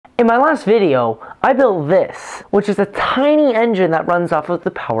In my last video, I built this, which is a tiny engine that runs off of the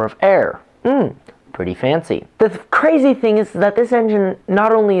power of air. Pretty fancy. The crazy thing is that this engine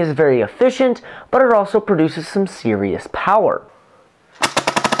not only is very efficient, but it also produces some serious power.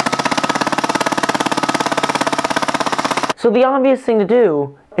 So the obvious thing to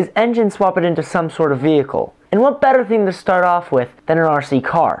do is engine swap it into some sort of vehicle. And what better thing to start off with than an RC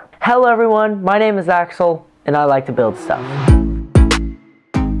car? Hello everyone, my name is Axel, and I like to build stuff.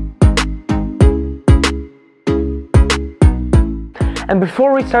 And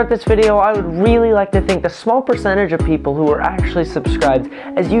before we start this video, I would really like to thank the small percentage of people who are actually subscribed,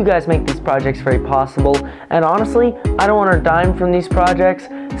 as you guys make these projects very possible. And honestly, I don't want a dime from these projects,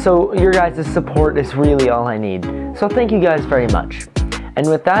 so your guys' support is really all I need. So thank you guys very much. And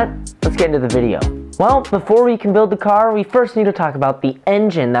with that, let's get into the video. Well, before we can build the car, we first need to talk about the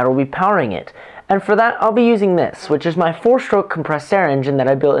engine that will be powering it. And for that, I'll be using this, which is my 4-stroke compressed air engine that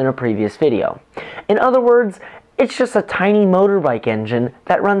I built in a previous video. In other words, it's just a tiny motorbike engine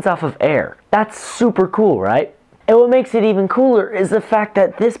that runs off of air. That's super cool, right? And what makes it even cooler is the fact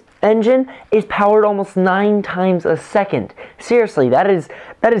that this engine is powered almost 9 times a second. Seriously, that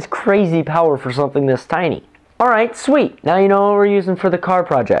is crazy power for something this tiny. Alright, sweet. Now you know what we're using for the car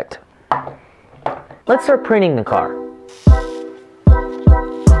project. Let's start printing the car.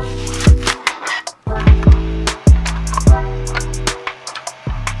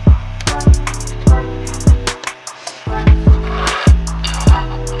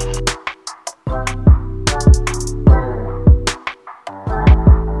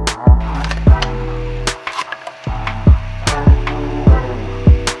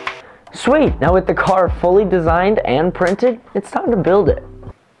 Sweet, now with the car fully designed and printed, it's time to build it.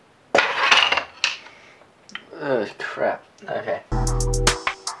 Oh crap, okay.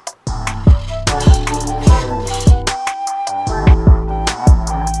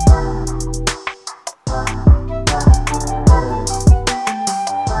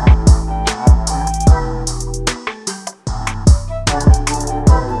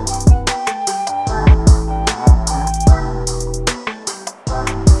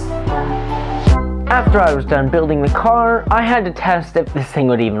 After I was done building the car, I had to test if this thing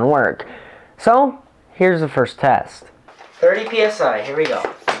would even work. So, here's the first test. 30 PSI, here we go.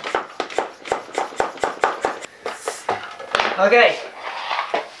 Okay,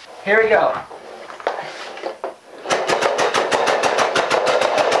 here we go.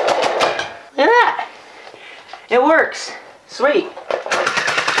 Look at that! It works! Sweet!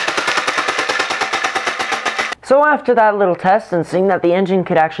 So after that little test and seeing that the engine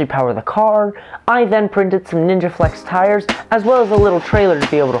could actually power the car, I then printed some Ninja Flex tires as well as a little trailer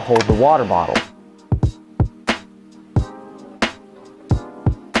to be able to hold the water bottle.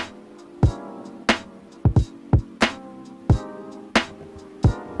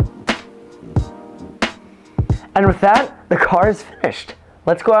 And with that, the car is finished.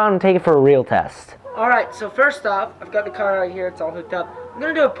 Let's go out and take it for a real test. Alright, so first off, I've got the car right here, it's all hooked up. I'm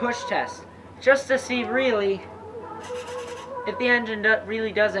going to do a push test, just to see really if the engine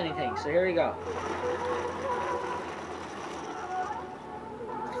really does anything. So here we go.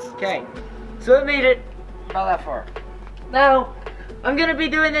 Okay, so it made it about that far. Now, I'm going to be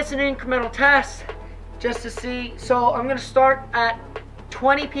doing this in incremental tests, just to see. So I'm going to start at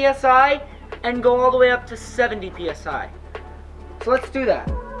 20 PSI and go all the way up to 70 PSI. So let's do that.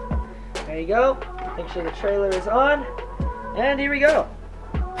 There you go. Make sure the trailer is on. And here we go.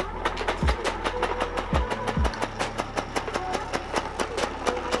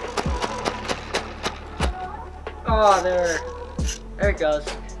 Oh, there it goes.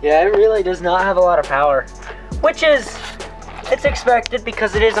 Yeah, it really does not have a lot of power, which is, it's expected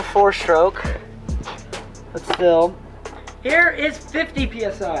because it is a 4-stroke, but still. Here is 50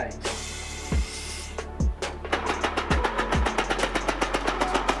 PSI.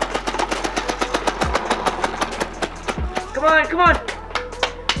 Come on, come on.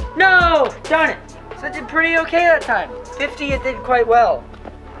 No, darn it. So it did pretty okay that time. 50, it did quite well.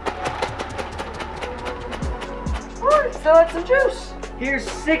 Alright, still had some juice. Here's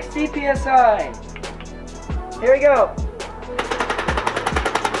 60 PSI. Here we go.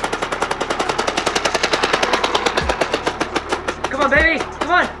 Come on, baby.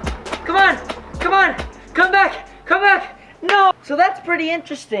 Come on. Come on. Come on. Come back. Come back. No. So that's pretty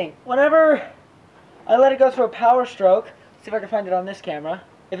interesting. Whenever I let it go through a power stroke, let's see if I can find it on this camera.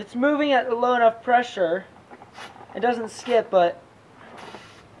 If it's moving at low enough pressure, it doesn't skip, but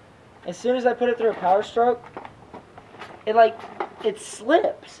as soon as I put it through a power stroke, it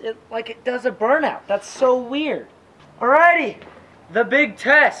slips. It does a burnout. That's so weird. Alrighty, the big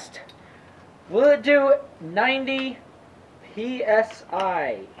test. Will it do 90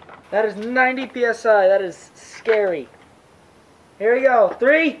 PSI? That is 90 PSI. That is scary. Here we go.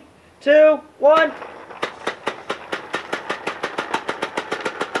 3, 2, 1.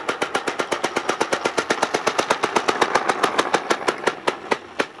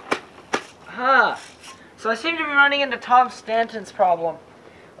 So I seem to be running into Tom Stanton's problem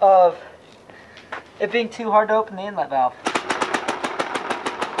of it being too hard to open the inlet valve.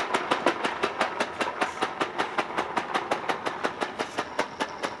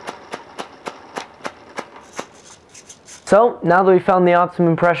 So now that we found the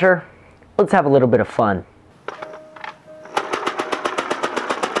optimum pressure, let's have a little bit of fun.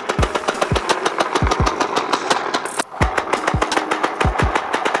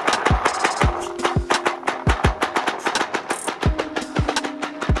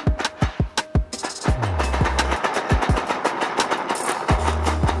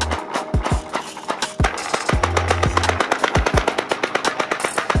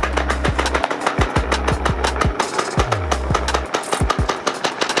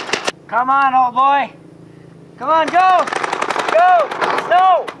 Come on, old boy. Come on, go! Go!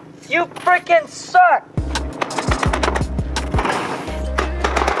 No! You freaking suck!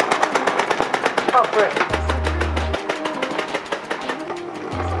 Oh, frick.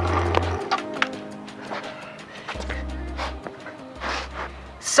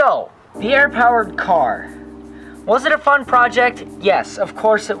 So, the air-powered car. Was it a fun project? Yes, of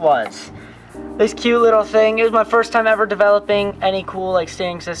course it was. This cute little thing, it was my first time ever developing any cool like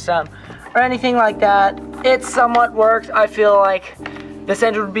steering system or anything like that. It somewhat worked. I feel like this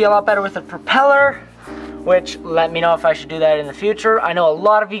engine would be a lot better with a propeller, which let me know if I should do that in the future. I know a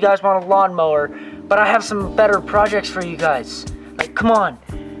lot of you guys want a lawnmower, but I have some better projects for you guys. Like, come on.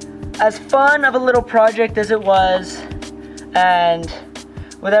 As fun of a little project as it was, and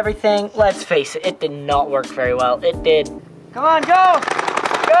with everything, let's face it, it did not work very well. It did. Come on, go!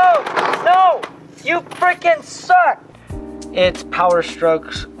 Go! No! You freaking suck! Its power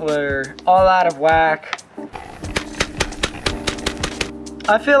strokes were all out of whack.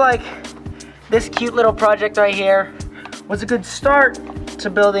 I feel like this cute little project right here was a good start to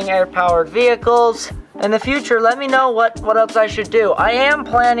building air-powered vehicles. In the future, let me know what else I should do. I am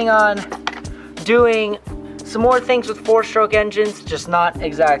planning on doing some more things with 4-stroke engines, just not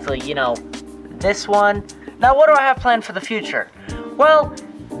exactly, you know, this one. Now, what do I have planned for the future? Well,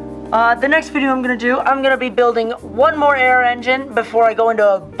 the next video I'm going to be building one more air engine before I go into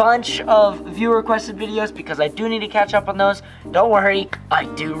a bunch of viewer requested videos, because I do need to catch up on those. Don't worry, I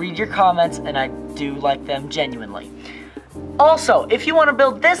do read your comments and I do like them genuinely. Also, if you want to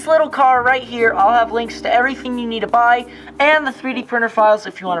build this little car right here, I'll have links to everything you need to buy and the 3D printer files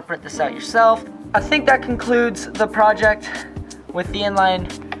if you want to print this out yourself. I think that concludes the project with the inline,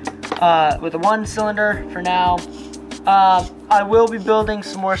 with the 1 cylinder for now. I will be building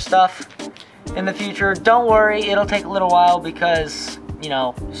some more stuff in the future. Don't worry, it'll take a little while because, you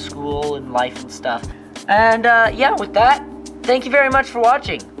know, school and life and stuff. And yeah, with that, thank you very much for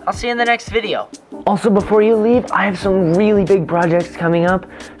watching. I'll see you in the next video. Also, before you leave, I have some really big projects coming up,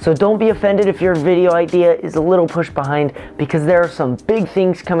 so don't be offended if your video idea is a little pushed behind, because there are some big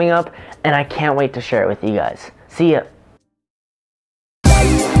things coming up and I can't wait to share it with you guys. See ya.